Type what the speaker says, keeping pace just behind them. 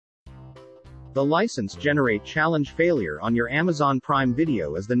The license generate challenge failure on your Amazon Prime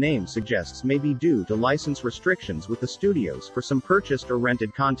Video, as the name suggests, may be due to license restrictions with the studios for some purchased or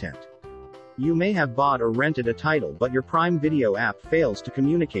rented content. You may have bought or rented a title, but your Prime Video app fails to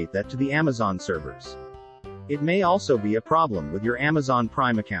communicate that to the Amazon servers. It may also be a problem with your Amazon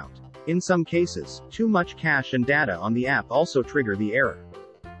Prime account. In some cases, too much cache and data on the app also trigger the error.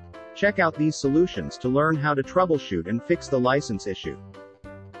 Check out these solutions to learn how to troubleshoot and fix the license issue.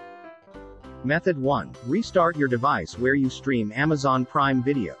 Method 1. Restart your device where you stream Amazon Prime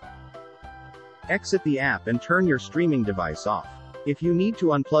Video. Exit the app and turn your streaming device off. If you need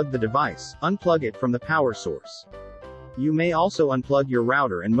to unplug the device, unplug it from the power source. You may also unplug your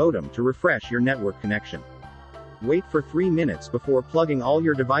router and modem to refresh your network connection. Wait for 3 minutes before plugging all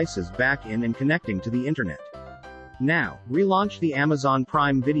your devices back in and connecting to the internet. Now, relaunch the Amazon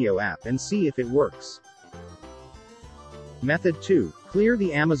Prime Video app and see if it works. Method 2. Clear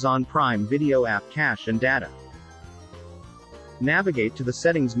the Amazon Prime Video app cache and data. Navigate to the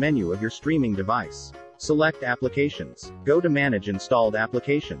settings menu of your streaming device. Select Applications. Go to Manage Installed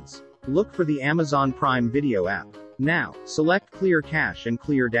Applications. Look for the Amazon Prime Video app. Now, select Clear Cache and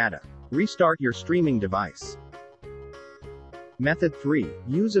Clear Data. Restart your streaming device. Method 3.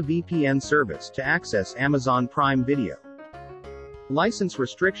 Use a VPN service to access Amazon Prime Video. License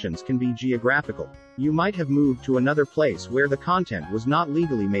restrictions can be geographical. You might have moved to another place where the content was not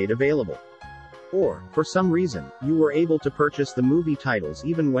legally made available. Or, for some reason, you were able to purchase the movie titles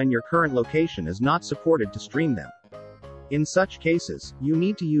even when your current location is not supported to stream them. In such cases, you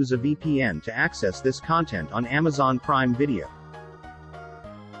need to use a VPN to access this content on Amazon Prime Video.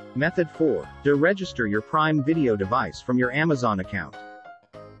 Method 4. Deregister your Prime Video device from your Amazon account.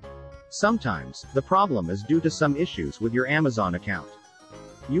 Sometimes, the problem is due to some issues with your Amazon account.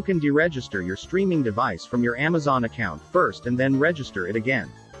 You can deregister your streaming device from your Amazon account first and then register it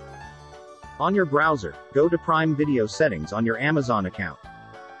again. On your browser, go to Prime Video settings on your Amazon account.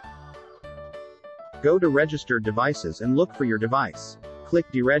 Go to Registered Devices and look for your device.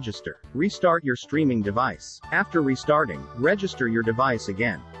 Click Deregister. Restart your streaming device. After restarting, register your device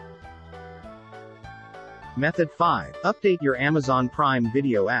again. Method 5. Update your Amazon Prime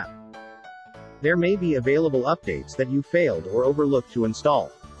Video app. There may be available updates that you failed or overlooked to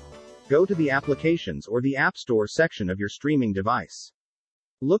install. Go to the Applications or the App Store section of your streaming device.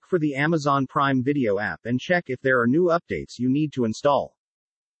 Look for the Amazon Prime Video app and check if there are new updates you need to install.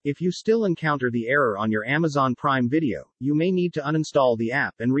 If you still encounter the error on your Amazon Prime Video, you may need to uninstall the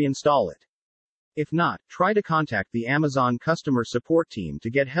app and reinstall it. If not, try to contact the Amazon customer support team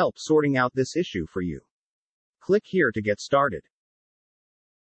to get help sorting out this issue for you. Click here to get started.